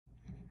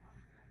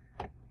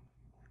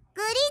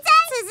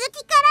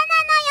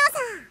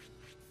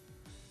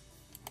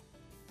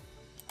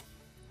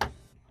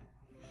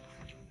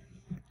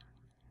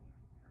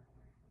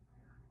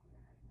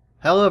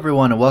Hello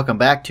everyone and welcome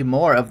back to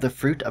more of the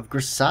Fruit of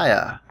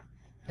Grisaia.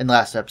 In the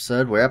last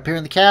episode, we're up here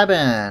in the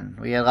cabin.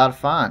 We had a lot of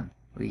fun.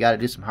 We got to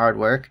do some hard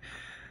work.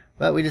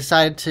 But we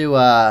decided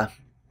to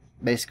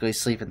basically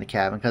sleep in the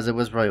cabin because it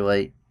was really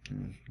late.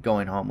 And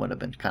going home would have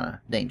been kind of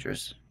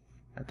dangerous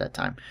at that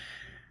time.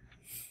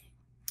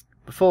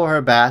 Before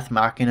her bath,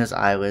 Makina's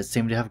eyelids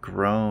seemed to have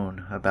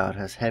grown about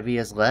as heavy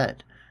as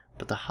lead.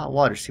 But the hot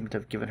water seemed to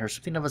have given her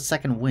something of a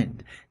second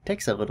wind. It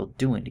takes a little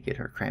doing to get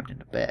her crammed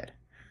into bed.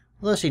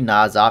 Although she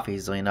nods off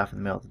easily enough in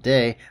the middle of the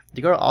day, the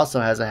girl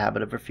also has a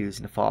habit of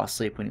refusing to fall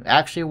asleep when you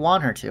actually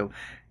want her to.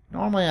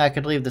 Normally I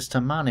could leave this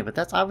to Mani, but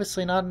that's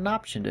obviously not an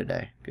option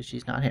today, because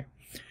she's not here.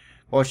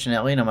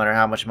 Fortunately, no matter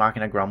how much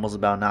Makina grumbles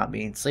about not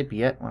being sleepy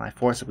yet, when I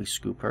forcibly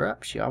scoop her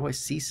up, she always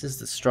ceases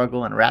the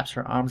struggle and wraps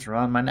her arms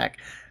around my neck.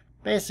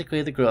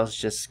 Basically, the girl is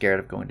just scared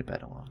of going to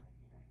bed alone.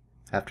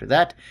 After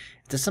that,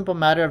 it's a simple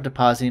matter of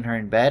depositing her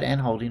in bed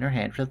and holding her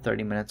hand for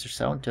 30 minutes or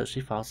so until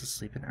she falls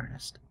asleep in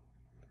earnest.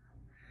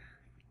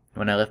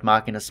 When I lift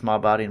Makina's small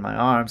body in my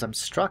arms, I'm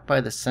struck by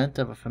the scent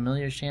of a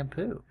familiar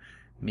shampoo,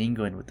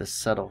 mingling with the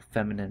subtle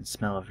feminine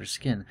smell of her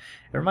skin.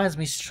 It reminds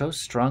me so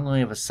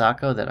strongly of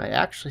Asako that I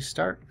actually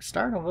start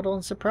a little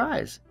in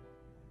surprise.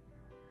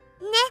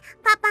 ね、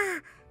パパ、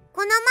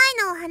この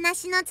前のお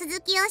話の続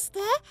きをして。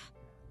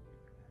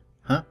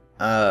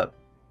 Huh?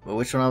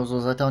 Which one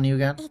was I telling you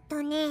again?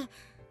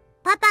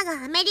 パパ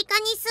がアメリカ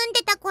に住ん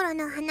でた頃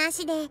の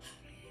話で、友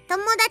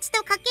達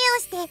と賭け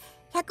をして、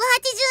180メ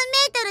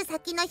ートル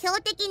先の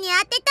標的に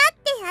当てたっ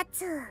てや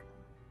つ。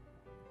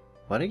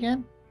 What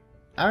again?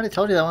 I already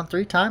told you that one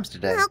 3 times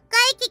today. もう一回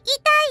聞き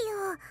たい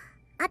よ。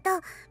あと、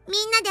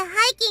みんなでハ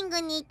イキング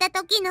に行った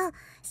時の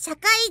社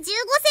会15セ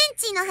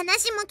ンチの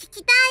話も聞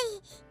きた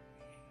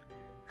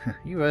い。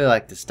 You really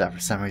like this stuff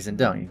for some reason,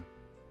 don't you?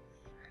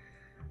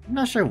 I'm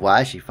not sure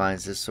why she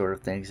finds this sort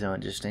of thing so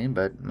interesting,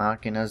 but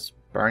Makina's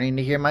burning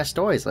to hear my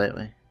stories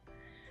lately.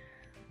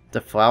 The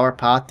flower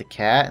pot, the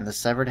cat, and the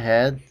severed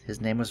head. His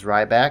name was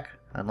Ryback.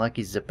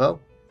 Unlucky Zippo.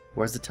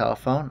 Where's the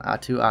telephone?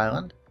 Atu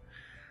Island.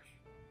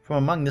 From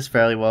among this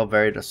fairly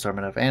well-varied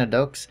assortment of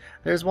anecdotes,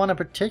 there's one in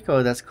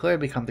particular that's clearly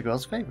become the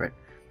girl's favorite.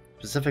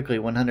 Specifically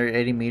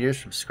 180 meters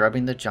from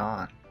scrubbing the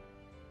John.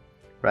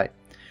 Right.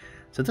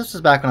 So this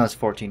was back when I was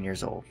 14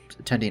 years old,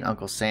 attending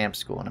Uncle Sam's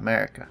school in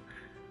America.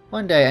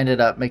 One day I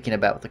ended up making a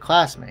bet with a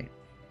classmate.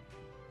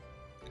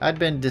 I'd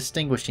been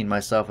distinguishing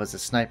myself as a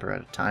sniper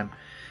at a time,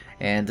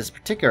 and this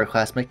particular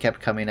classmate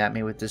kept coming at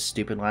me with this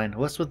stupid line,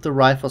 "What's with the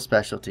rifle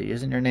specialty?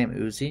 Isn't your name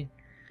Yuuji?"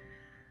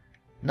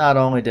 Not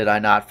only did I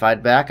not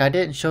fight back, I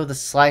didn't show the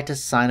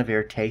slightest sign of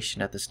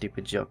irritation at the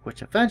stupid joke,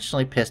 which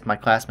eventually pissed my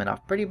classmate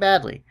off pretty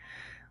badly.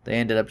 They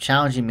ended up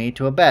challenging me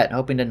to a bet,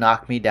 hoping to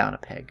knock me down a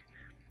peg.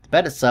 The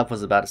bet itself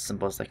was about as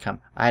simple as they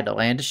come. I had to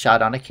land a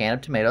shot on a can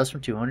of tomatoes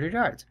from 200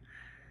 yards.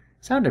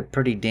 Sounded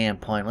pretty damn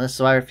pointless,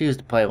 so I refused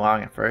to play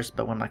along at first,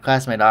 but when my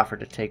classmate offered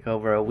to take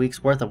over a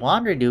week's worth of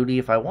laundry duty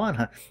if I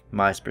won,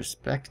 my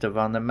perspective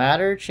on the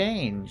matter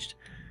changed.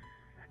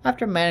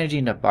 After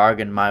managing to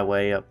bargain my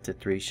way up to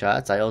 3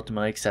 shots, I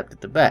ultimately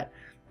accepted the bet,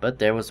 but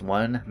there was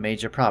one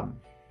major problem: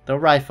 the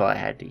rifle I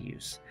had to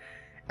use.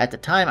 At the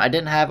time, I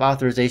didn't have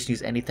authorization to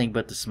use anything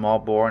but the small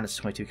bore and its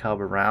 22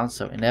 caliber rounds,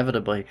 so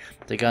inevitably,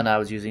 the gun I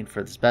was using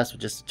for this best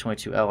was just a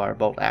 22 LR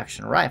bolt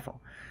action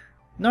rifle.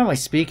 Normally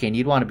speaking,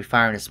 you'd want to be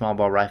firing a small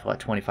ball rifle at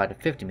 25 to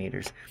 50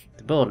 meters.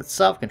 The bullet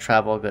itself can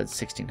travel a good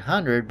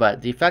 1600,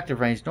 but the effective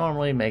range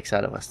normally makes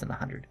out at less than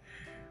 100.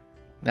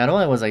 Not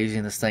only was I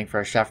using this thing for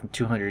a shot from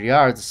 200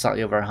 yards,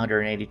 slightly over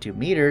 182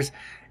 meters,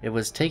 it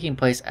was taking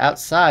place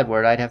outside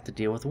where I'd have to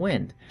deal with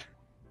wind.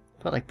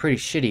 Felt like pretty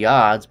shitty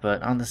odds,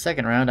 but on the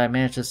second round I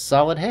managed a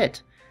solid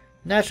hit.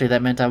 Naturally,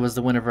 that meant I was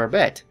the winner of our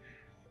bet.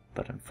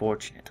 But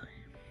unfortunately,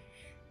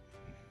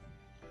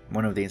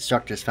 one of the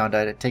instructors found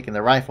I had taken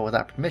the rifle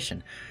without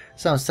permission,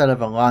 so instead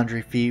of a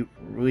laundry-free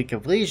week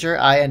of leisure,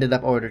 I ended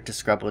up ordered to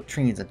scrub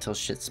latrines until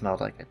shit smelled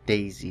like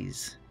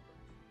daisies.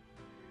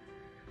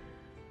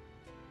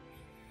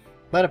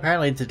 But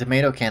apparently the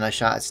tomato can I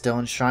shot is still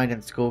enshrined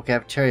in the school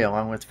cafeteria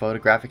along with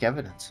photographic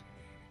evidence.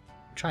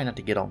 I'm trying not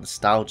to get all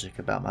nostalgic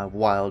about my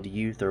wild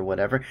youth or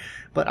whatever,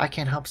 but I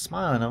can't help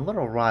smiling a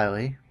little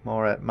wryly,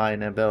 more at my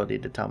inability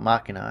to tell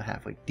Makina a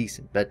halfway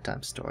decent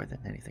bedtime story than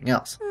anything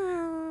else.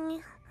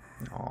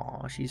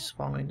 Aw, she's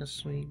falling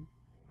asleep.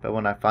 But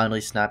when I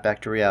finally snapped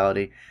back to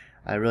reality,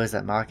 I realized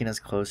that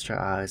Makina's closed her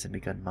eyes and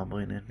begun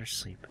mumbling in her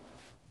sleep.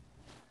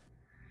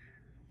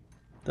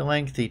 The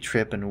lengthy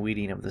trip and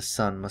weeding of the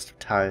sun must have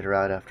tired her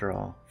out after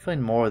all.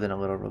 Feeling more than a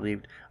little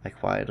relieved, I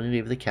quietly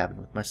leave the cabin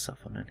with my cell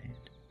phone in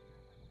hand.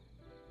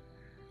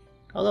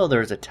 Although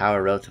there is a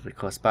tower relatively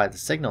close by, the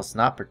signal's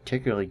not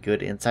particularly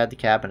good inside the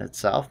cabin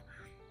itself.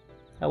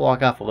 I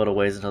walk off a little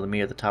ways until the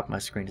meter at the top of my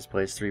screen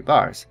displays 3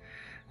 bars.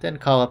 Then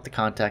call up the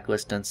contact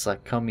list and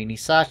select Komi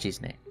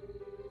Sashi's name.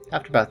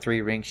 After about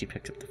 3 rings, she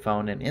picks up the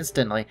phone and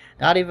instantly,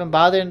 not even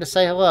bothering to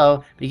say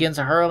hello, begins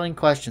hurling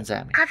questions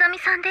at me. 風見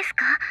さんです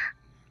か？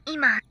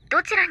今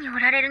どちらにお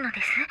られるの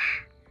です？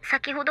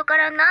先ほどか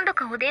ら何度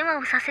かお電話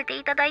をさせて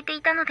いただいて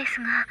いたので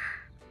すが。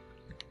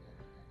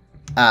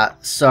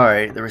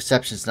Sorry, the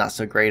reception's not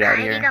so great out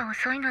帰り here. が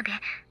遅いので、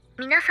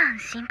皆さん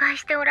心配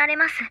しておられ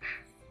ます。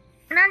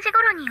何時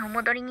頃にお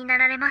戻りにな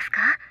られます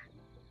か？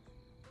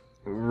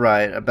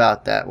 Right,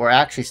 about that. We're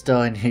actually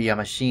still in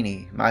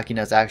Yamashini.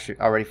 Makina's actually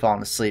already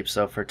fallen asleep,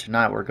 so for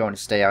tonight we're going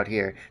to stay out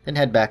here, then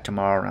head back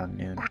tomorrow around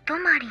noon. お泊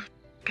まり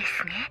で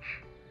すね。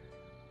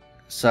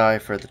 Sorry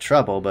for the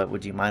trouble, but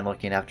would you mind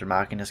looking after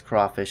Makina's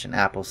crawfish and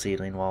apple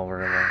seedling while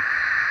we're away?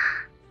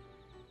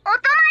 お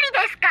泊ま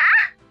りですか？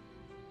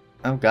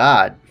 Oh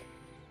god.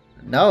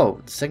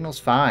 No, the signal's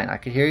fine. I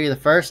could hear you the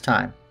first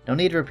time. No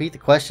need to repeat the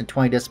question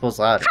 20 decibels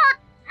louder.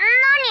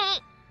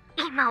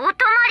 何？今お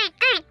泊まりって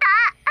言ったわ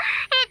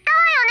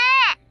よ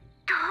ね。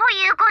どう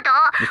いうこと？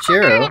ホテ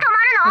ル Michiru, に泊 what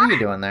ま are る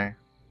you の？ doing there?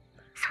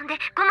 そんで5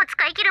物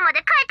買い切るまで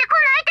帰ってこ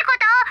ないってこ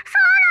と？そ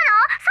うな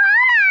の？そう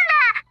なん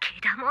だ。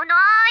けだもの、ユージ。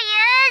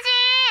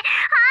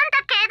あん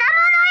たけだ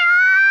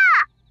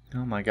も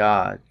のよ。 Oh my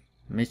god.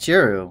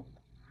 Michiru.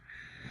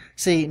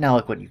 See, now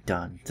look what you've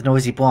done. The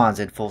noisy blonde's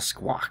in full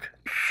squawk.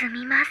 す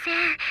みませ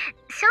ん。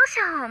少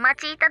々お待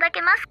ちいただ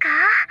けますか？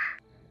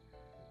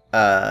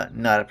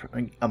 Not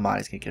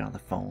Amani's gonna get on the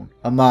phone.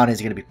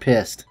 Amani's gonna be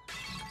pissed.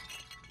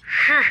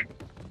 ふん。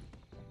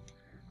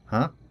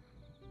 Huh?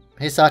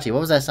 Hey, Sachi, what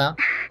was that sound?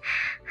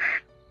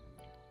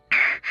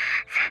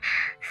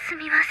 す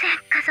みません、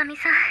風見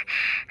さん。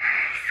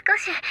少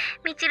し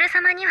みちる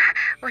様には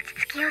落ち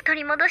着きを取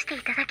り戻してい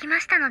ただきま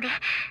したので、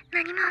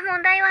何も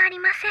問題はあり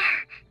ません。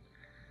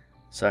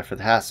 Sorry for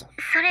the hassle.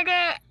 それで、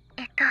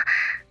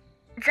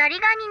ザリ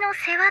ガニの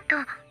世話と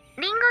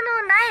リンゴ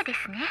の苗で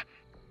すね。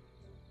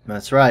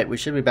 That's right. We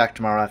should be back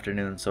tomorrow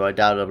afternoon, so I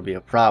doubt it'll be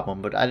a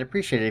problem, but I'd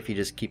appreciate it if you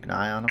just keep an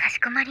eye on them. かし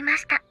こまりま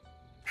した。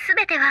す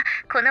べては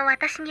この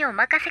私にお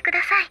任せく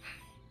ださ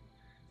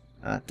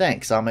い。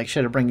 Thanks. I'll make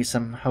sure to bring you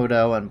some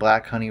Hodo and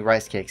black honey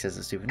rice cakes as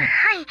a souvenir.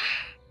 はい。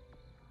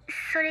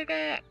それ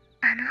で、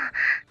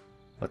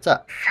What's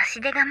up? 差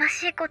し出がま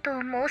しいこと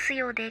を申す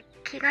ようで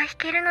気が引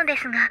けるので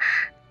すが、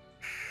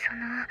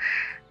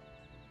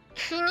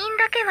否認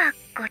だけは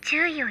ご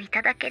注意をい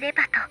ただけれ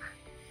ばと。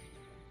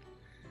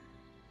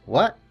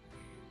 What?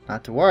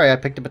 Not to worry, I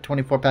picked up a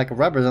 24 pack of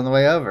rubbers on the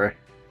way over. It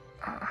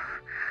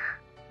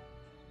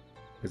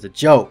was a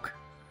joke.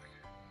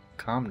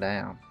 Calm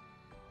down.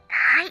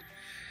 はい。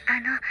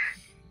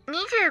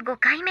25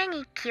回目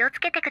に気をつ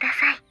けてくだ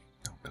さい。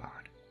 Oh god.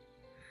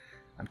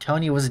 I'm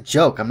telling you it was a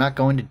joke. I'm not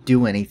going to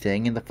do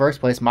anything. In the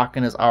first place,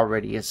 Makina's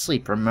already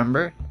asleep,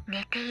 remember?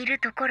 寝ている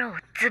ところを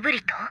ズブ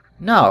リと。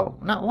 No,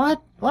 not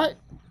what? What?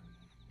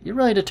 You're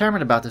really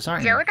determined about this,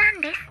 aren't you? 冗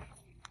談です。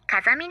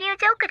風見流ジ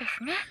ョークで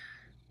すね。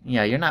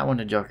 Yeah, you're not one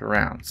to joke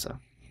around, so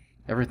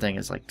everything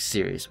is like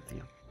serious with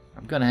you.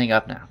 I'm gonna hang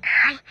up now.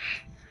 はい。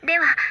で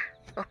は、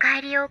お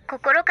帰りを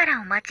心から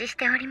お待ちし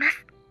ておりま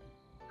す。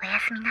おや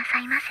すみなさ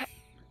いませ。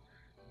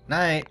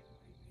 Night.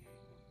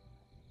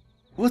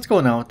 What's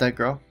going on with that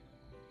girl?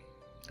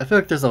 I feel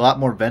like there's a lot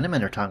more venom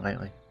in her tongue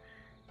lately.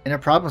 And her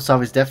problem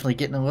solving is definitely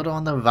getting a little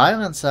on the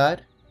violent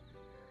side.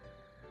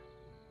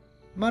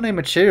 Mane and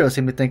Michiru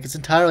seem to think it's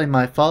entirely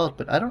my fault,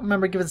 but I don't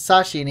remember giving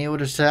Sashi any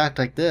orders to act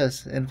like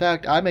this. In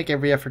fact, I make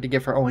every effort to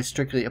give her only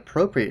strictly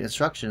appropriate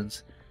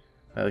instructions.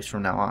 At least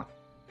from now on.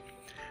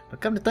 But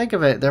come to think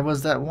of it, there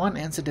was that one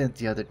incident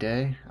the other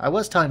day. I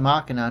was telling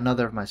Makina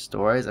another of my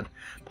stories, and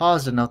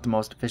paused to note the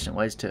most efficient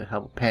ways to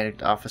help a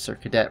panicked officer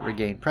cadet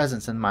regain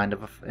presence in mind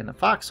in a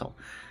foxhole.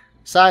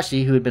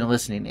 Sashi, who had been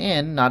listening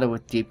in, nodded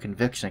with deep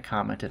conviction and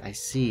commented, I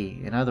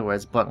see. In other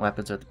words, blunt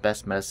weapons are the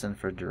best medicine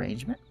for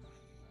derangement?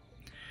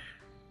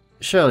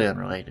 Surely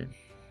unrelated.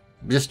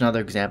 Just another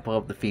example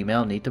of the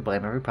female need to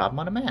blame every problem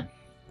on a man.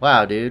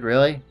 Wow, dude,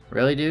 really?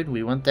 Really, dude?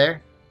 We went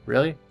there?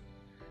 Really?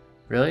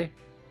 Really?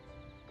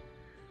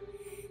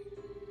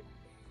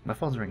 My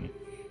phone's ringing.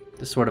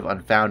 This sort of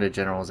unfounded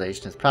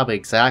generalization is probably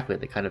exactly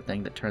the kind of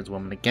thing that turns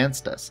women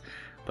against us,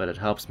 but it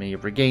helps me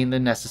regain the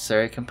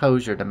necessary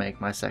composure to make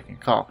my second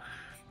call.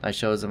 I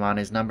show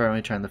Zamane's number and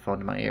return the phone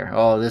to my ear.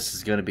 Oh, this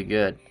is going to be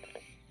good.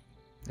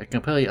 A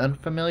completely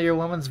unfamiliar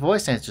woman's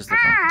voice answers the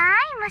phone. Hi,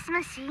 もし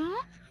もし。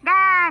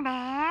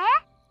誰？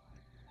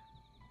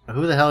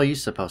 Who the hell are you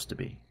supposed to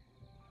be?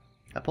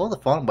 I pull the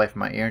phone away from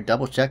my ear and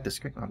double check the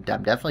screen. I'm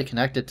definitely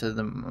connected to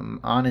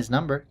on his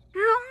number.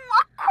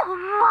 こ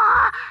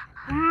わ。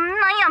なん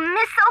や、め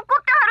っさ怒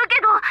ってはる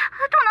けど、どな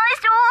い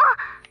しょ。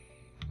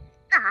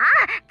あ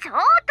あ、ちょっ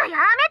とやめて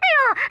よ。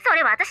そ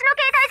れ私の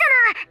携帯じゃ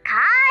ない。返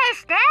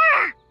して。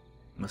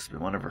 Must be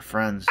one of her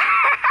friends.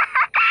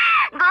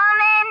 ごめんね、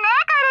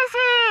彼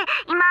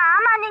氏。今、ア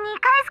マネに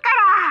返すか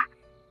ら。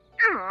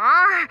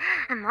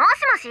も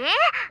しもし？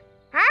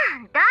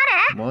誰？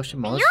 Moshi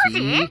Moshi.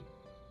 Yuuji?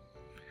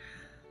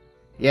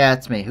 Yeah,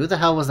 it's me. Who the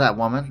hell was that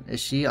woman?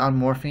 Is she on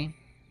morphine?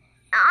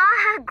 あ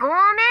あ、ごめん。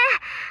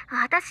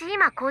私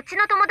今こっち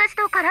の友達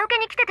とカラオケ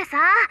に来ててさ、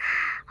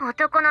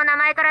男の名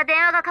前から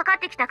電話がかかっ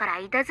てきたから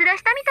いたずら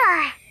したみた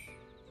い。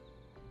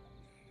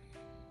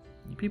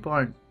 You people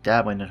aren't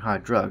dabbling in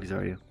hard drugs,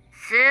 are you?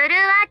 する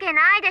わけ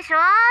ないでしょ。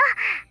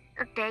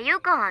っていう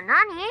か何？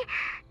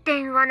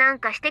電話なん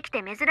かしてき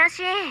て珍し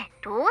い。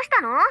どうし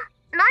たの？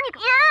何か。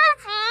ユー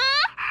ジ、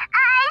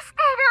愛し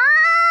て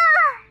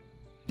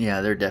る。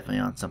 Yeah, they're definitely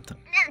on something.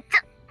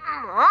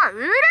 もうう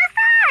る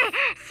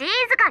さい。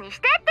静かにし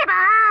てってば。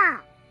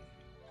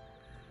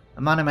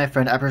 Amane, my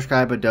friend, I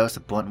prescribe a dose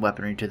of blunt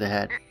weaponry to the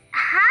head. は？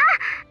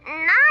何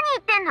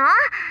言ってんの？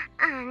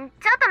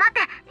ちょっと待っ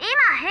て、今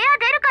部屋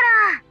出るか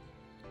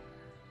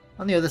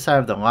ら。 On the other side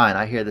of the line,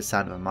 I hear the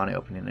sound of Amane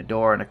opening the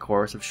door and a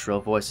chorus of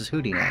shrill voices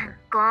hooting at her.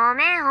 ご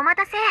めん、お待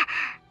たせ。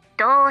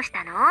どうし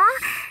たの？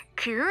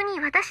急に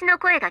私の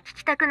声が聞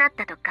きたくなっ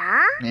たとか？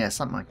 Yeah,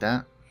 something like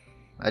that.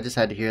 I just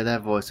had to hear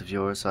that voice of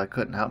yours, so I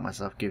couldn't help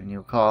myself giving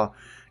you a call.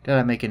 Did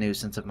I make a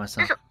nuisance of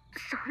myself? そんな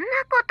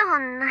こと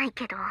ない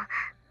けど。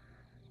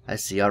 I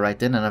see. Alright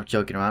then, enough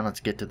joking around, let's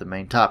get to the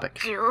main topic.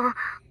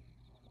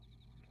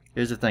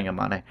 Here's the thing,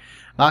 Amane.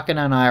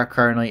 Makina and I are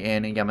currently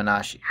in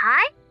Yamanashi.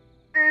 はい？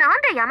な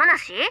んで山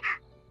梨？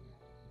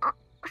あ、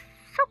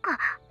そっか、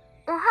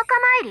お墓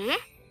参り？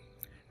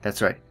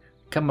 That's right.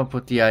 Come up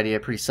with the idea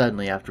pretty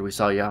suddenly after we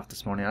saw you off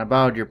this morning. I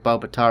borrowed your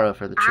Bobataro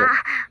for the trip. あ、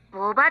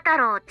ボバ太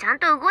郎ちゃん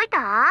と動い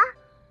た？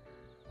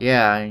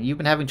 Yeah, you've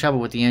been having trouble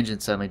with the engine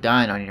suddenly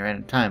dying on you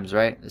random times,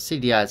 right? The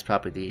CDI is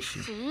probably the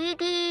issue.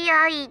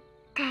 CDI っ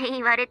て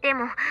言われて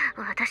も、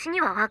私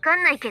にはわか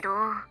んないけど。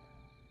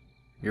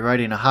 You're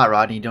riding a hot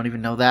rod and you don't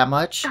even know that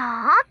much? だ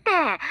って、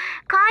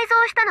改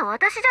造したの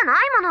私じゃない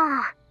も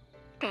の。っ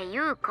てい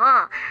う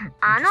か、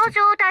あの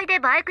状態で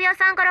バイク屋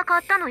さんから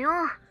買ったのよ。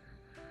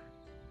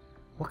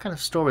 What kind of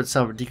store would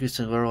sell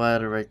ridiculously little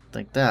at a rate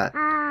like that?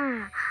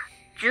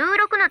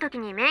 16の時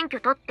に免許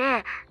取っ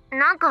て、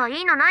なんか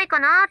いいのないか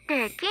なっ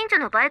て近所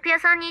のバイク屋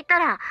さんに行った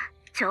ら、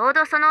ちょう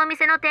どそのお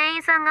店の店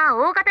員さんが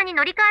大型に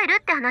乗り換える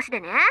って話で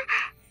ね。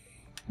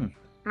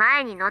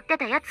前に乗って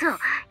たやつを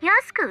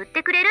安く売っ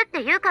てくれるっ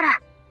て言うから、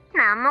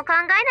何も考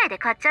えないで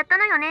買っちゃった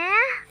のよね。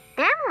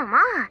でもま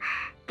あ、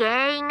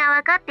原因が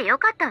分かってよ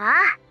かったわ。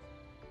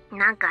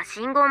なんか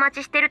信号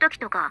待ちしてる時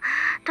とか、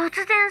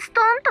突然ス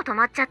トンと止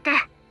まっちゃって、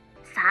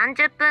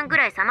30分ぐ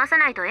らい冷まさ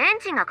ないとエン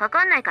ジンがか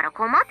かんないから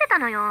困ってた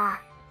のよ。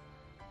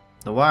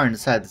 The wire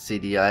inside the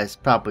CDI is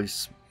probably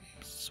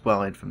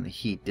swelling from the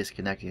heat,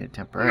 disconnecting it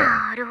temporarily.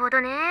 なるほ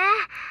どね。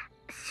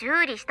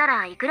修理した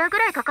らいくらぐ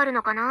らいかかる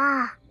のか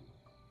な。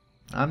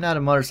 I'm not a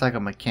motorcycle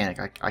mechanic.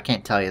 I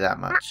can't tell you that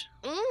much.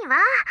 いいわ。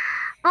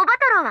ボバ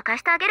太郎は貸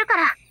してあげるか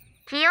ら、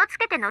気をつ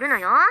けて乗るの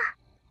よ。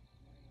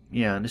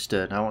 Yeah,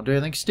 understood. I won't do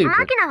anything stupid.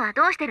 マキナは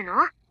どうしてるの？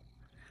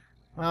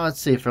 Well, let's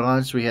see. For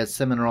lunch, we had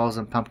cinnamon rolls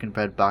and pumpkin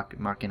bread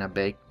Makina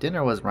baked.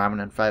 Dinner was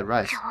ramen and fried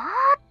rice. ちょっ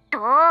と、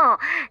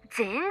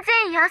全然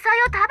野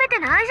菜を食べて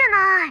ないじゃ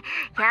ない。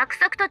約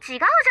束と違うじ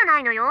ゃな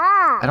いのよ。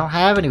 I don't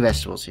have any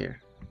vegetables here.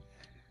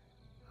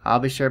 I'll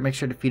be sure to make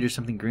sure to feed her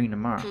something green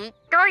tomorrow. きっ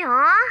とよ。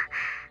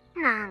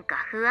なんか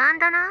不安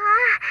だな。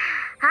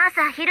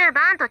朝昼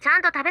晩とちゃ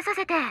んと食べさ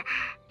せて、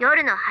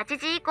夜の8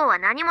時以降は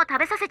何も食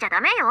べさせちゃ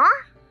ダメよ。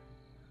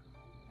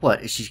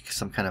 What, is she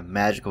some kind of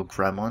magical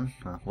gremlin?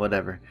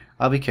 Whatever.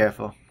 I'll be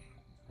careful.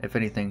 If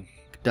anything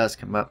does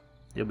come up,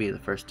 you'll be the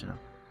first to know.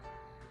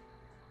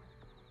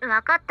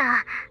 わかっ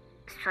た。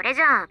それ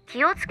じゃあ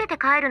気をつけて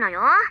帰るの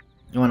よ。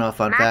 You wanna know a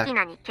fun マ fact? キ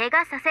ナに怪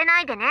我させ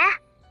ないでね。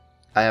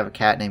 I have a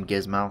cat named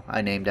Gizmo.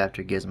 I named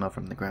after Gizmo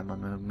from the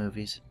Gremlin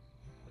movies.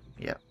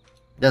 Yep.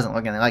 Doesn't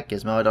look anything like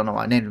Gizmo. I don't know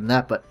why I named him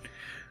that, but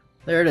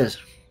there it is.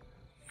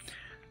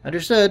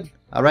 Understood.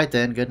 Alright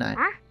then, good night.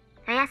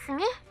 おやす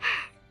み。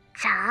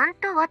ちゃん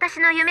と私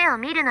の夢を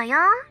見るのよ。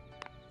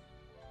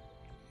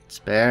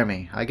 Spare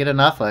me. I get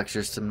enough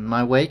lectures in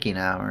my waking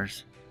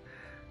hours.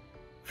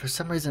 For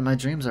some reason, my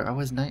dreams are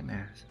always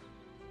nightmares.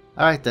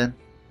 Alright then.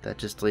 That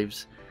just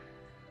leaves...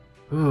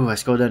 Ooh, I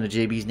scroll down to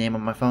JB's name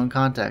on my phone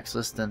contacts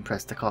list, then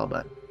press the call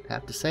button.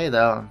 Have to say,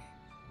 though,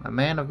 I'm a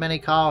man of many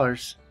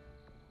callers.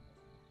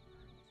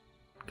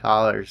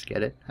 Callers,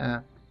 get it?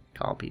 Huh?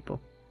 Call people.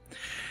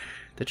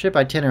 The trip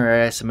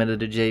itinerary I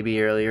submitted to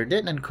JB earlier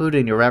didn't include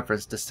any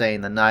reference to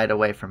staying the night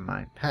away from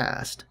my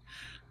past.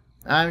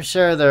 I'm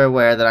sure they're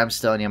aware that I'm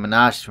still in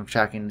Yamanashi from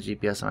tracking the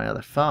GPS on my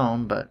other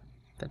phone, but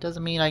that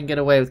doesn't mean I can get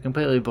away with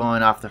completely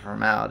blowing off the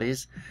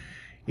formalities.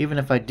 Even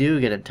if I do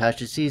get in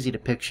touch, it's easy to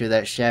picture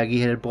that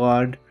shaggy-headed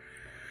blonde.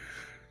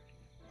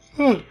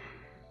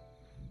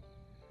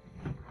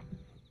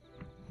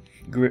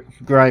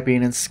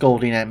 Griping and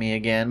scolding at me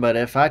again, but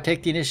if I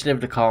take the initiative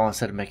to call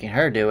instead of making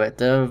her do it,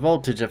 the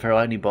voltage of her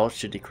lightning bolts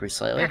should decrease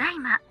slightly. ただい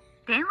ま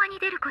電話に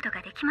出ること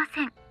ができま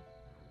せん。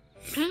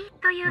ピ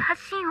ーという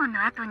発信音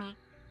の後に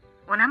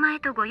お名前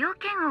とご用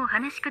件をお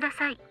話しくだ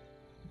さい。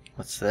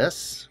 What's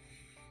this?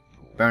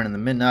 Burning the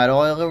midnight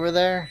oil over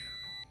there?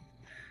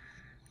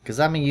 Because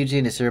I'm in Yuuji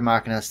and it's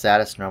Makina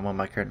status normal.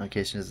 My current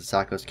location is the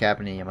Sako's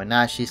cabin in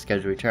Yamanashi.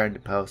 Scheduled to return to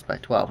post by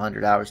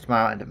 1200 hours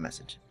tomorrow. End of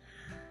message.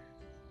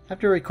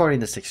 After recording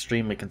this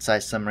extremely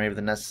concise summary of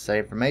the necessary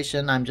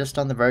information, I'm just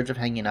on the verge of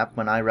hanging up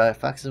when I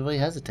reflexively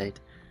hesitate.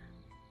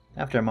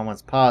 After a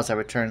moment's pause, I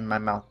return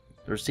the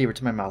receiver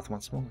to my mouth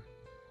once more.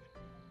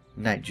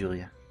 Good night,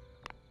 Julia.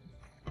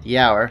 The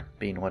hour,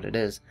 being what it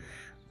is,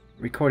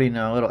 recording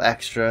a little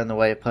extra in the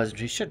way of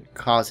pleasantry shouldn't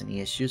cause any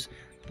issues.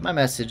 My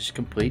message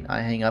complete,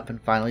 I hang up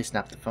and finally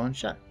snap the phone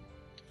shut.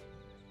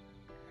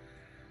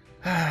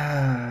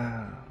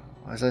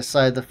 As I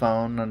slide the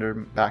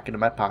phone back into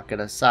my pocket,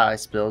 a sigh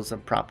spills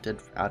unprompted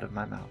out of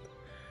my mouth.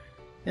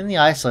 In the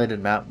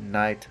isolated mountain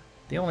night,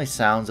 the only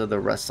sounds are the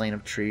rustling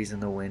of trees in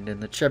the wind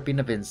and the chirping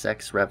of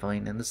insects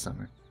reveling in the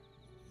summer.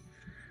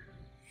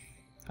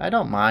 I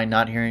don't mind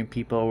not hearing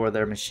people or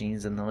their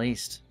machines in the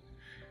least,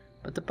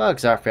 but the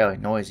bugs are fairly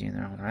noisy in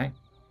their own right.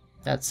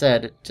 That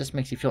said, it just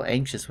makes you feel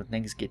anxious when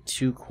things get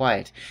too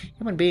quiet.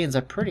 Human beings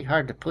are pretty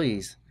hard to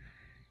please.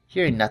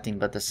 Hearing nothing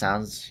but the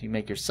sounds you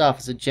make yourself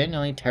is a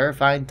genuinely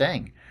terrifying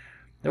thing.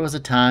 There was a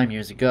time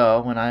years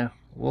ago when I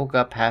woke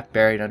up half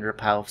buried under a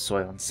pile of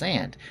soil and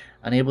sand,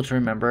 unable to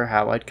remember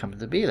how I'd come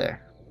to be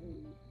there.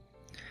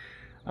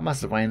 I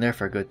must have lain there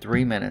for a good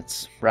 3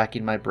 minutes,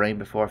 racking my brain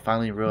before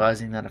finally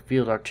realizing that a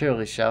field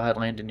artillery shell had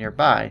landed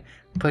nearby.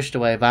 Pushed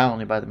away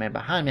violently by the man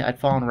behind me, I'd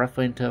fallen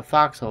roughly into a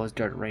foxhole as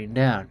dirt rained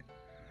down.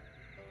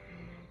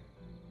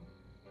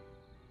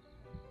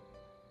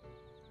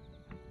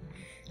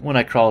 When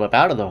I crawled up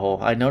out of the hole,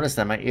 I noticed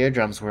that my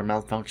eardrums were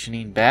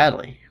malfunctioning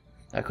badly.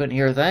 I couldn't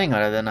hear a thing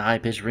other than a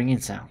high-pitched ringing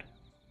sound.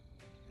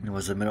 It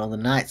was the middle of the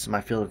night, so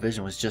my field of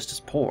vision was just as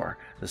poor.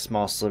 The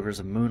small slivers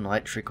of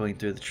moonlight trickling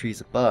through the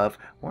trees above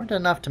weren't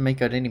enough to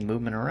make out any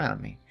movement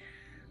around me.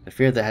 The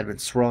fear that had been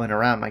swirling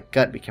around my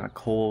gut became a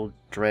cold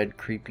dread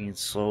creeping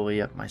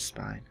slowly up my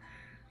spine.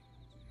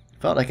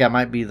 It felt like I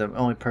might be the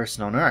only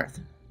person on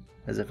Earth,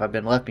 as if I'd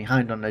been left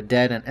behind on a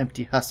dead and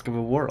empty husk of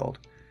a world.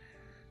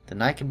 The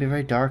night can be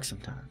very dark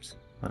sometimes.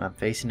 When I'm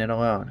facing it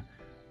alone,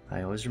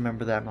 I always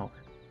remember that moment.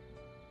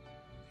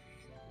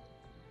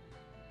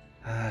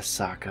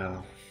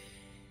 Sako.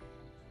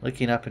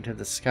 Looking up into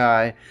the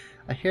sky,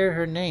 I hear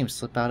her name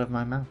slip out of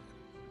my mouth.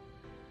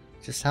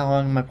 Just how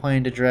long am I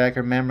planning to drag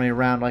her memory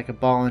around like a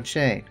ball and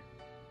chain?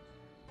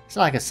 It's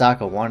not like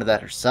Asako wanted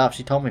that herself.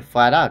 She told me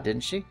flat out,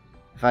 didn't she?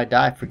 If I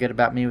die, forget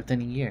about me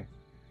within a year.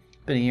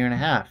 It's been a year and a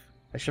half.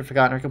 I should have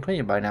forgotten her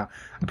completely by now.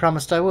 I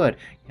promised I would,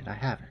 yet I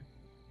haven't.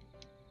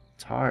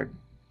 It's hard,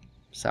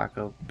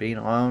 Sako, being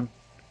alone.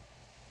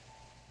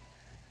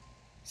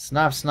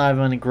 Snap,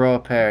 sniveling, and grow a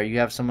pair. You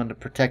have someone to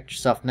protect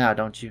yourself now,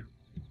 don't you?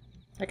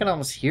 I can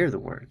almost hear the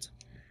words.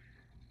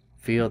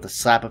 Feel the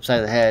slap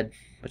upside the head,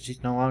 but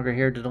she's no longer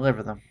here to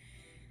deliver them.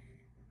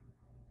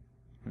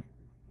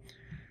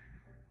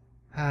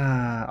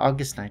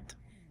 August 9th.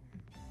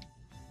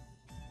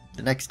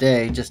 The next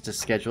day, just as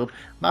scheduled,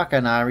 Maka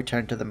and I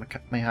returned to the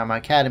Mihama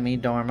Academy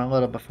dorm a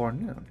little before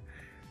noon.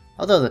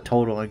 Although the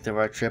total length of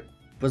our trip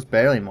was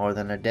barely more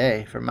than a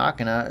day, for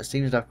Makina it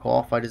seems to have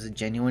qualified as a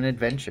genuine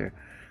adventure.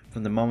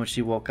 From the moment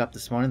she woke up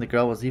this morning, the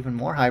girl was even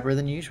more hyper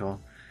than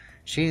usual.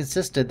 She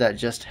insisted that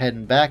just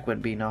heading back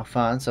wouldn't be no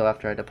fun, so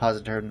after I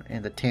deposited her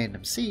in the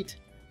tandem seat,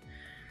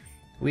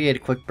 we ate a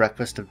quick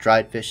breakfast of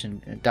dried fish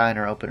in a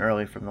diner open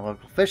early from the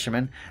local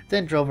fishermen,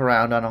 then drove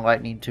around on a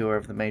lightning tour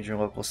of the major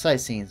local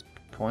sightseeing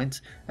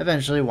points,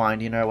 eventually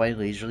winding our way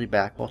leisurely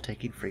back while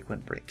taking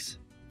frequent breaks.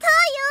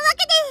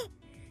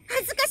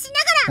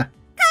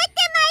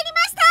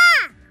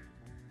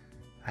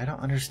 I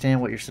don't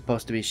understand what you're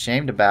supposed to be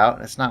ashamed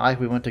about. It's not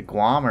like we went to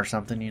Guam or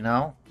something, you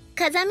know?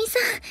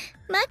 Kazami-san,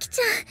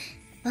 Maki-chan,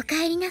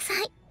 okaeri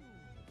nasai.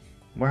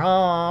 We're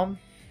home.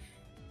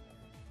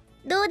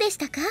 どうでし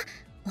たか?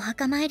 お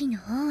墓参りの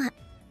方は。楽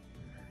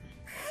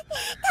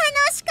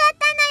しかっ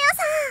たのよ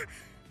さ。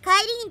帰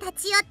りに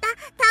立ち寄ったタッ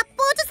ポ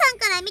ート山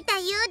から見た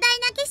雄大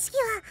な景色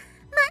は、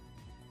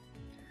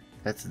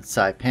That's in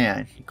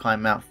Saipan. You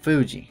climb Mount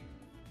Fuji.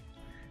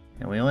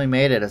 And we only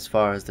made it as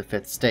far as the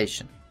 5th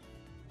station.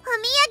 お土産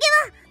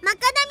はマカ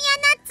ダミア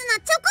ナッツの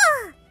チョ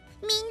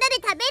コ。みんなで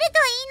食べると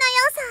いいの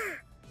よ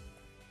さ。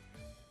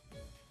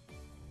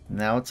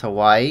Now it's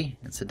Hawaii.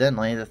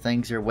 Incidentally, the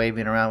things you're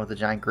waving around with a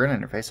giant grin on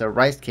your face are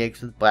rice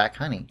cakes with black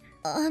honey.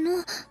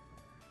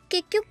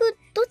 結局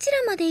どち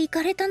らまで行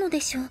かれたの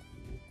でしょう。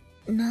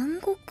南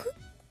国？よー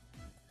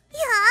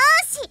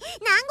し、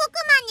南国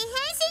マンに変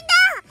身だ。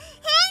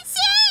変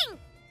身！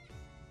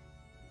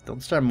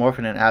 Don't start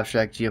morphing in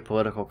abstract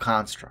geopolitical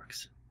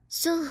constructs.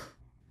 そう、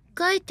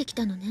帰ってき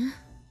たのね。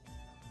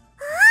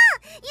ああ、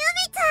ユミ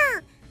ちゃ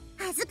ん、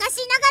恥ずかし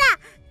ながら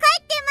帰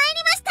ってまい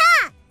りました。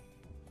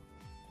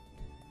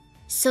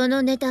そ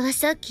のネタは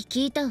さっき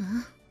聞いたわ。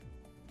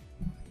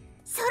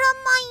ソロモ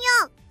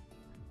ンよ。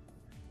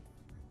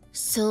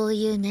そう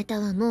いうネタ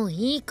はもう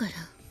いいから。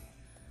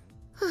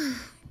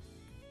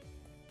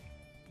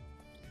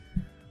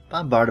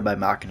Bombarded by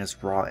Makina's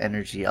raw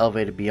energy,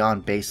 elevated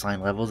beyond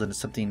baseline levels into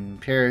something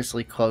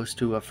perilously close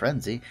to a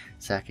frenzy,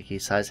 Sakaki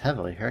sighs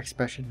heavily, her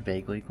expression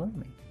vaguely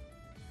gloomy.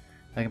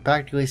 I can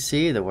practically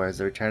see the words,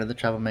 the return of the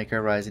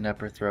troublemaker rising up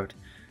her throat,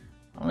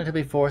 only to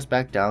be forced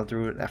back down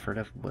through an effort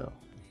of will.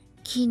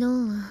 昨日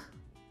は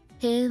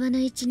平和な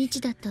一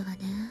日だったわね。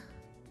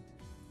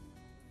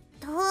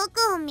遠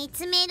くを見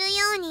つめるよ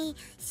うに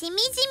しみ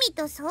じみ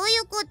とそうい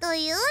うこと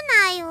言う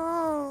な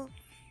よ。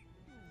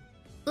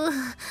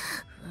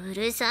う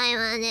るさい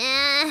わ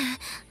ね。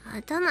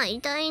頭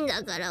痛いん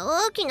だから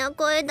大きな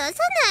声出さ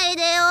ない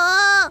でよ。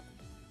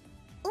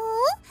お？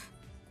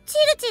チ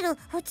ルチル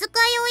二日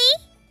酔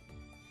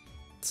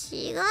い？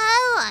違う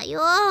わ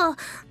よ。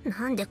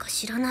なんでか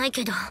知らない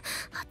けど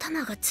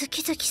頭がズ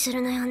キズキす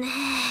るのよね。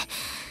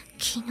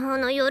昨日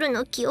の夜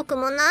の記憶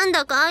もなん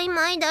だか曖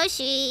昧だ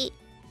し。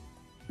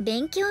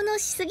勉強の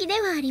しすぎ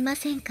ではありま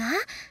せんか？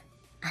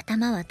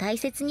頭は大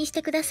切にし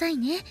てください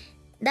ね。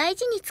大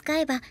事に使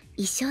えば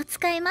一生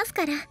使えます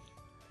から。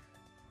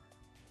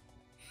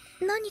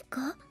何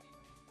か？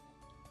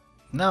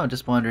 No,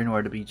 just wondering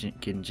where to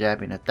begin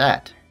jabbing at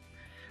that.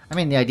 I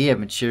mean, the idea of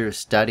mature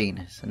studying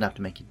is enough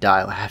to make you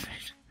die laughing.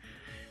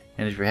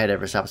 And if your head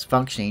ever stops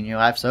functioning, your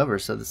life's over,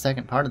 so the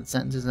second part of the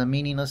sentence is a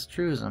meaningless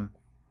truism.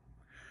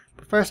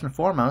 But first and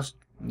foremost,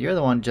 you're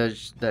the one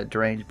judged that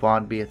deranged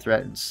blonde be a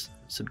threat and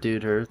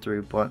subdued her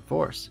through blunt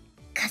force.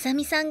 風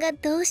見さんが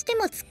どうして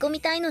も突っ込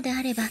みたいので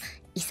あれば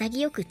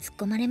潔く突っ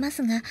込まれま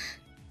すが、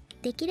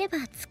できれば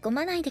突っ込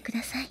まないでく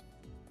ださい。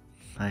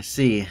I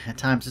see. At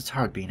times it's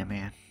hard being a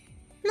man.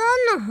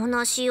 何の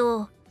話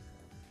よ。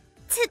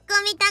突っ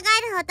込みたが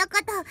る男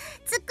と突っ込ま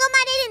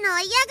れるのを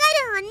嫌が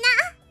る女。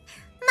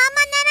まま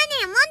なら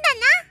ねえもんだ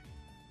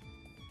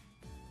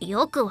な。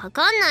よくわ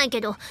かんないけ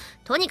ど、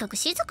とにかく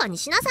静かに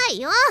しなさい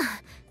よ。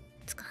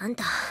つかあん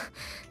た、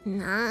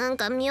なん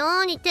か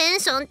妙にテン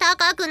ション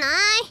高くない？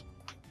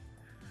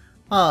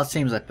 Well, it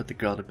seems I put the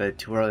girl to bed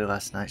too early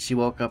last night. She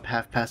woke up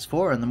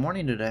 4:30 in the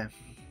morning today.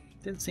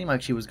 Didn't seem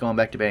like she was going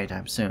back to bed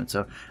anytime soon,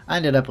 so I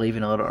ended up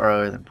leaving a little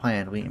earlier than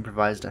planned. We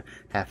improvised a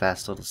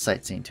half-assed little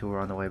sightseeing tour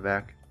on the way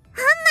back. あ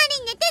んま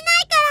り寝て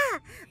ないか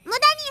ら無駄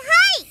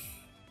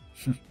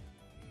にはい。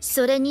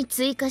それに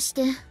追加し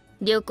て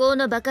旅行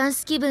のバカン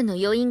ス気分の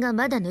余韻が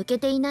まだ抜け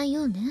ていない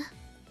ようね。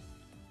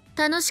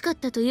楽しかっ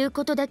たという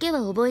ことだけ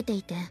は覚えて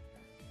いて、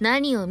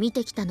何を見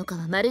てきたのか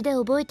はまるで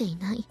覚えてい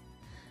ない。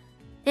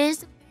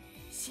失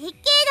敬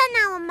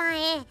だなお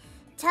前。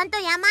ちゃんと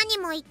山に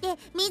も行って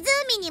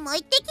湖にも行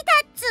ってきたっ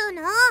つう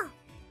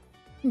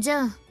の。じ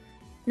ゃあ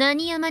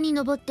何山に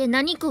登って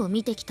何湖を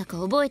見てきたか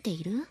覚えて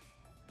いる？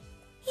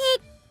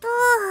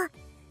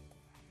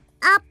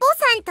アポ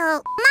さんとマ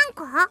ン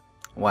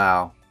コ？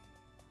 Wow.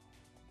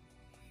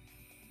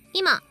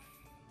 今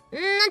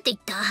なんて言っ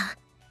た？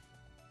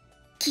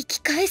聞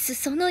き返す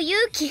その勇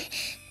気、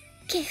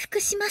敬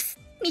服します、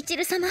みち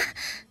る様。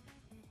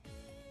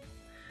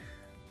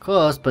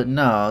Close, but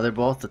no, they're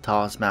both the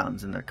tallest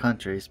mountains in their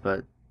countries,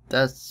 but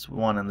that's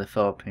one in the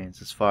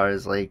Philippines as far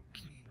as like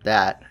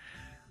that.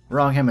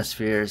 Wrong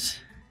hemispheres.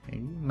 And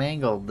you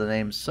mangled the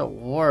name so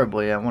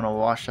horribly I want to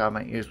wash out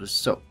my ears with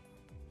soap.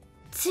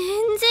 全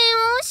然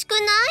惜しくない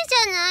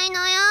じゃない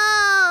の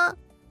よ。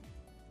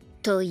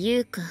とい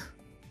うか、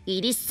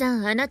イリスさ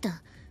ん、あな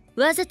た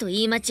わざと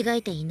言い間違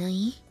えていな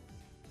い？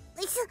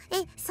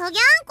そぎゃんこ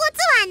つ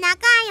は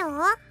仲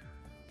よ。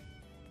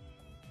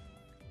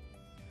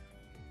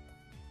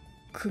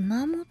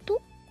熊本？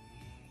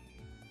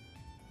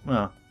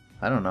 Well,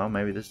 I don't know,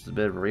 maybe this is a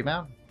bit of a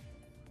rebound?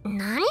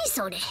 何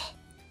それ？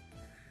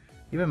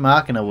 Even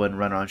Makina wouldn't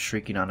run around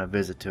shrieking on a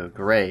visit to a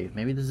grave.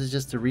 Maybe this is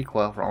just a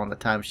recoil for all the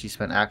time she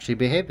spent actually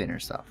behaving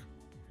herself.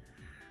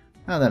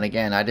 Now then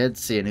again, I did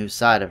see a new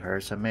side of her,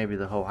 so maybe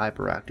the whole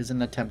hyperact is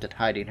an attempt at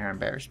hiding her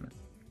embarrassment.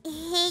 そ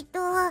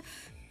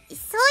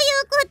うい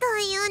うこと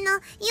言うのよ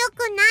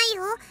くない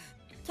よ。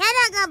キャ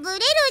ラがブレ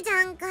るじ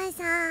ゃんか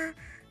さ。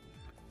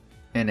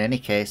In any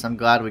case, I'm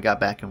glad we got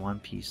back in one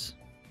piece.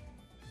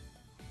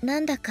 な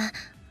んだか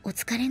お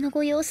疲れの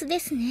ご様子で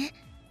すね。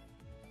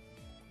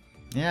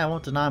Yeah, I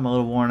won't deny I'm a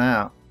little worn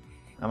out.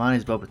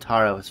 Amani's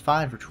Bobotaro is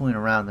fine for tooling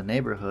around the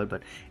neighborhood,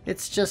 but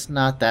it's just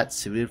not that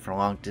suited for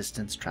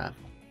long-distance travel.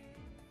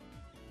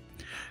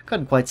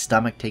 Couldn't quite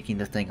stomach taking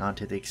the thing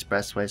onto the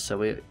expressway, so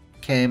we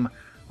came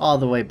all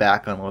the way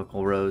back on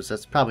local roads.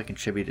 That's probably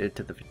contributed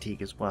to the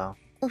fatigue as well.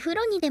 お風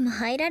呂にでも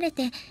入られ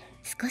て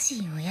少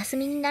しお休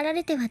みになら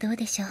れてはどう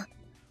でしょう。いいね。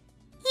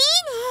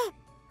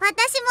私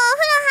もお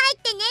風呂入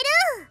って寝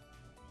る。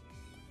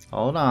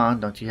 Hold on,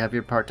 don't you have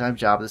your part-time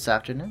job this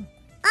afternoon?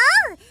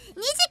 2時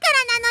か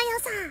らなのよ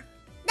さ。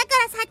だか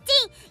らさっち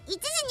ん1時に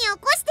起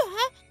こして。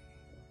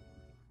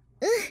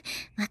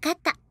わかっ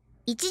た。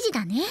1時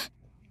だね。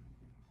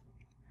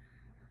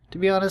To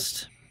be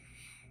honest,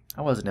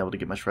 I wasn't able to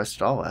get much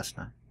rest at all last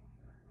night.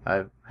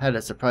 I've had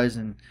a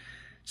surprising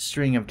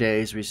string of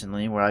days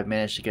recently where I've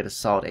managed to get a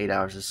solid 8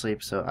 hours of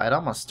sleep, so I'd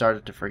almost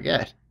started to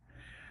forget.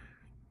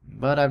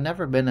 But I've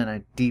never been in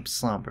a deep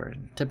slumber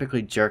and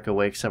typically jerk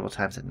awake several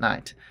times at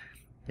night.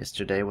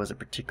 Yesterday was a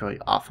particularly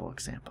awful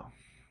example.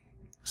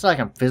 It's not like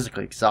I'm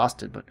physically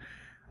exhausted, but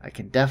I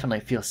can definitely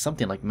feel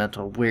something like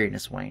mental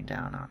weariness weighing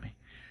down on me.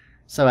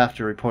 So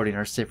after reporting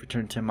our safe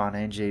return to Mana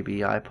and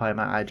JB, I apply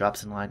my eye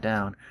drops and lie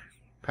down.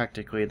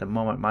 Practically the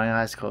moment my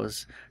eyes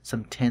close,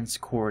 some tense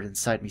cord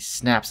inside me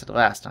snaps at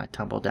last and I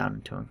tumble down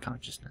into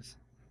unconsciousness.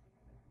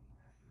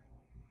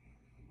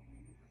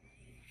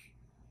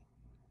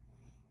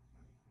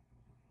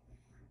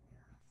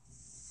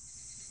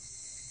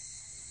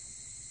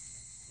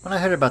 When I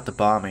heard about the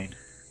bombing,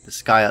 the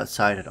sky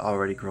outside had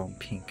already grown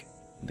pink,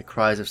 and the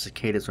cries of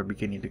cicadas were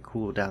beginning to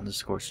cool down the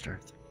scorched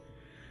earth.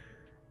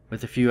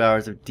 With a few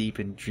hours of deep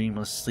and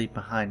dreamless sleep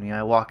behind me,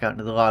 I walk out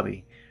into the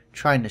lobby,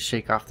 trying to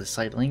shake off the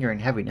slight lingering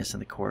heaviness in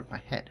the core of my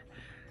head.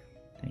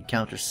 I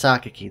encountered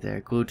Sakaki there,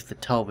 glued to the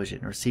television,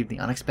 and received the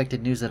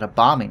unexpected news that a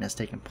bombing has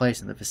taken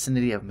place in the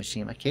vicinity of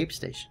Mishima Cape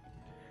Station.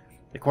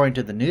 According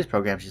to the news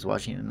program she's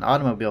watching, an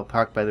automobile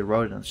parked by the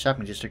road in the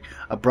shopping district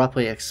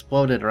abruptly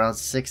exploded around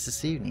 6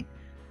 this evening.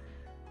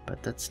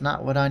 But that's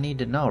not what I need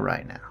to know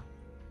right now.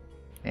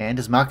 And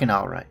is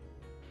Makina alright?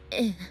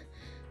 ええ、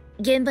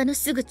現場の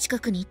すぐ近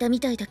くにいたみ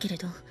たいだけれ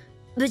ど、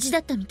無事だ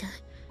ったみたい。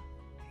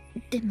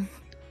でも、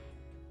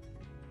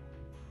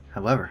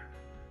However,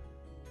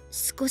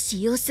 少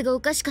し様子がお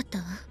かしかった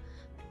わ。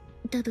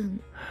多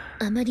分、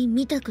あまり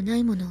見たくな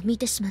いものを見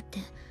てしまって、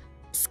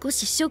少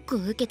しショックを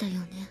受けたよう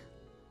ね。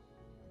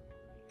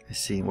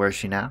where is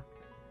she now?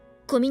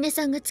 小峰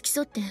さんが付き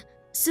添って、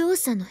スオー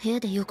さんの部屋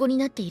で横に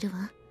なっている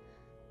わ。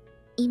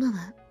今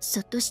は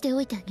そっとして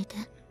おいてあげて。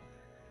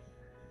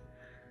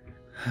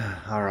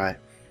Alright.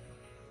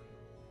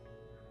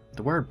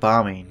 The word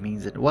bombing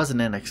means it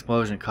wasn't an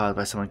explosion caused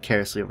by someone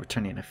carelessly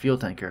overturning a fuel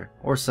tanker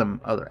or some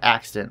other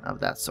accident of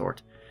that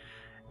sort.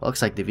 It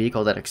looks like the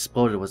vehicle that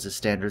exploded was a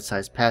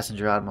standard-sized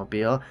passenger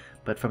automobile,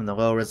 but from the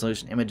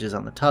low-resolution images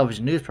on the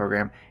television news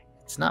program,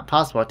 it's not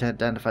possible to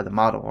identify the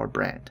model or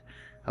brand.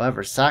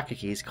 However,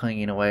 Sakaki is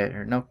clicking away at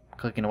her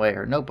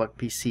notebook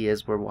PC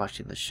as we're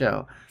watching the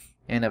show,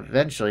 and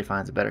eventually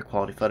finds a better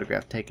quality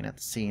photograph taken at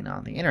the scene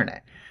on the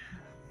internet.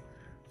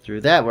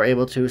 Through that, we're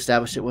able to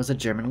establish it was a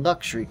German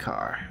luxury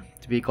car.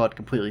 The vehicle had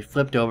completely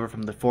flipped over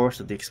from the force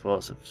of the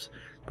explosives,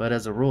 but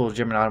as a rule,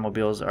 German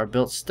automobiles are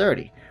built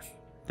sturdy.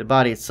 The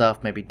body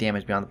itself may be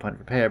damaged beyond the point of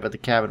repair, but the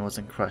cabin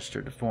wasn't crushed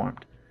or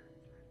deformed.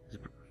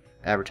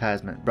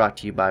 Advertisement brought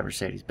to you by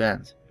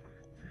Mercedes-Benz.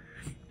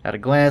 At a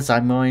glance,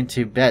 I'm willing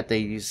to bet they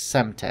used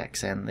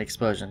Semtex, and the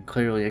explosion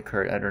clearly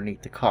occurred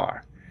underneath the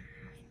car.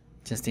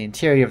 Since the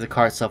interior of the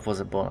car itself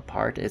wasn't blown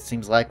apart, it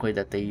seems likely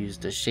that they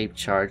used a shaped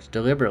charge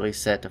deliberately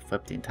set to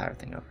flip the entire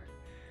thing over.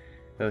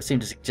 It would seem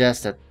to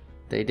suggest that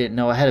they didn't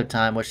know ahead of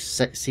time which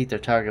seat their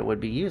target would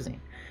be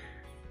using.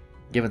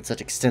 Given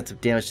such extensive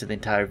damage to the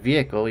entire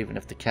vehicle, even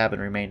if the cabin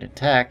remained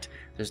intact,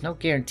 there's no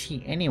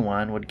guarantee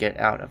anyone would get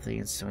out of the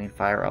ensuing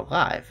fire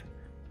alive.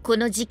 こ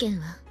の事件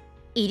は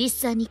イリス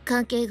さんに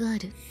関係があ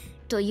る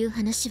という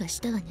話はし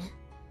たわね。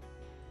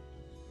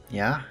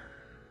Yeah?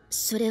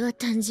 それは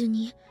単純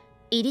に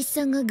イリス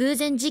さんが偶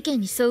然事件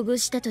に遭遇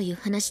したという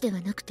話では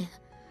なくて、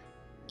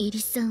イリ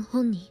スさん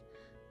本人、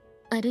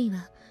あるい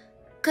は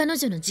彼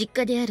女の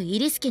実家であるイ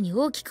リス家に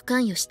大きく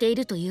関与してい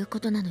るというこ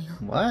となのよ。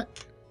What?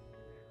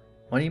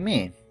 What do you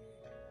mean?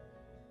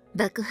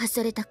 爆破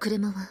された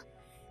車は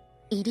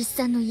イリス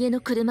さんの家の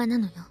車な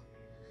のよ。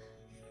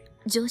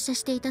乗車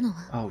していたの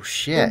は、Oh 運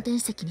shit. 転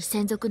席に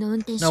専属の運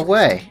転手 No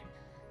が一 way.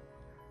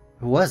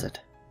 人、 Who was it?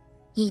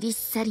 イリス・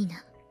サリ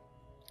ナ、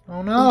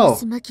 Oh イ no. リ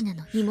ス・マキナ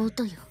の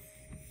妹よ。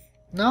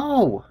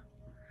No!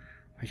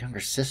 Her younger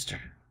sister.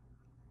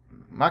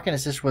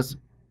 Makina's sister was...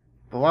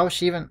 But why was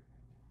she even...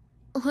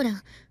 ほ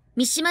ら、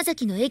三島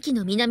崎の駅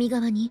の南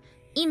側に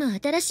今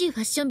新しいフ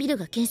ァッションビル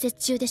が建設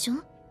中でしょ。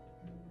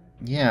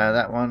 Yeah,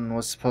 that one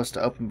was supposed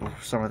to open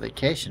before summer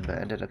vacation, but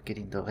ended up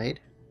getting delayed.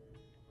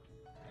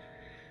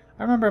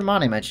 I remember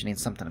Monty mentioning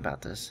something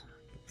about this.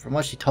 From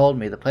what she told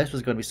me, the place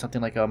was going to be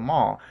something like a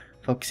mall,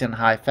 focusing on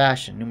high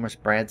fashion. Numerous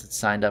brands had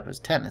signed up as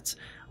tenants,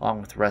 along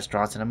with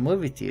restaurants and a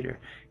movie theater.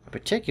 In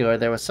particular,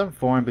 there was some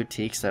foreign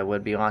boutiques that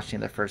would be launching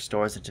their first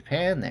stores in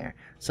Japan there,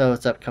 so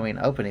its upcoming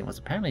opening was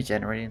apparently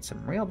generating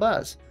some real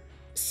buzz.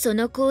 そ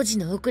の工事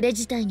の遅れ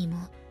自体に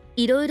も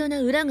いろいろ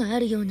な裏があ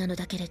るようなの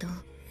だけれど、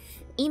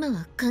今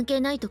は関係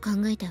ないと考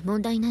えては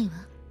問題ないわ。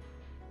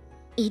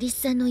イリ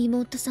スさんの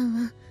妹さん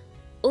は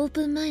オー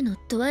プン前の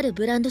とある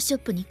ブランドショ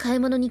ップに買い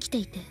物に来て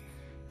いて、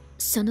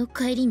その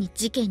帰りに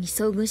事件に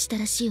遭遇した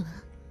らしいわ。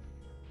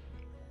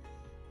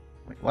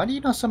 Why do you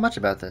know so much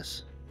about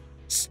this?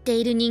 知って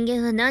いる人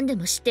間は何で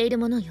も知っている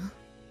ものよ。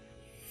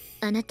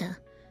あなた、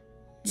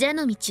蛇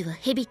の道は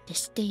蛇って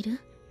知っている？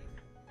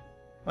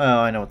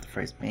 Well, I know what the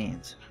phrase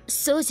means.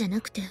 そうじゃ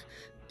なくて、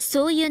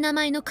そういう名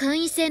前の会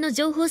員制の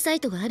情報サイ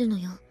トがあるの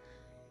よ。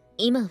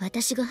今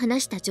私が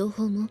話した情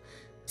報も、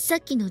さっ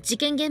きの事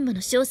件現場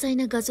の詳細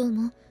な画像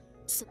も、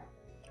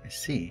I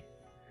see.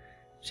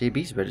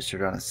 JB's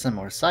registered on a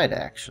similar site,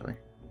 actually.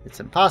 It's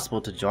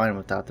impossible to join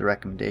without the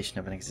recommendation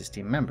of an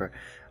existing member.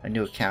 A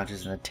new account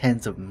is in the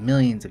tens of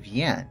millions of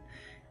yen,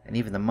 and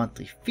even the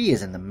monthly fee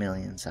is in the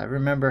millions. I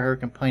remember her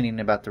complaining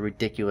about the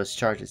ridiculous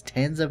charges.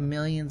 Tens of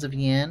millions of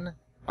yen?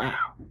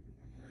 Wow.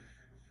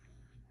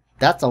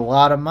 That's a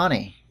lot of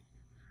money.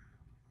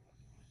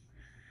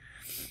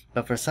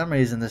 But for some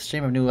reason, the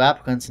stream of new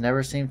applicants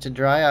never seemed to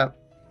dry up.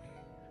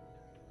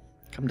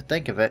 Come to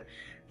think of it,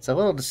 it's a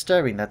little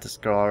disturbing that this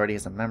girl already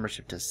has a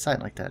membership to a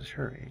site like that at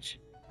her age.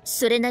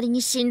 それなり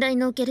に信頼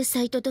のおける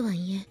サイトとは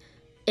いえ、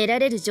得ら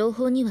れる情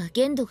報には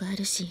限度があ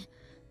るし、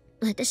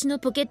私の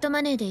ポケット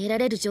マネーで得ら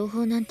れる情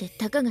報なんて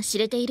たかが知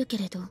れているけ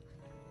れど、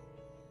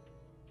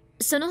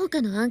その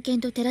他の案件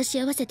と照らし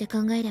合わせて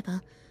考えれ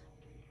ば、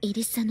イ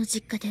リスさんの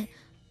実家で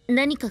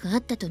何かがあ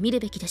ったと見る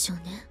べきでしょう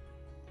ね。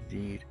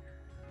Indeed.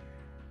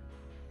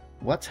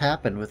 what's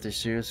happened with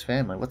Ishiru's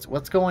family?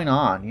 What's going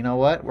on? You know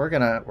what? We're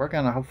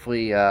gonna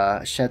hopefully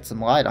shed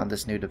some light on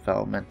this new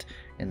development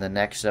in the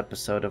next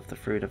episode of The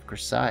Fruit of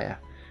Grisaia.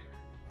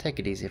 Take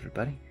it easy,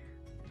 everybody.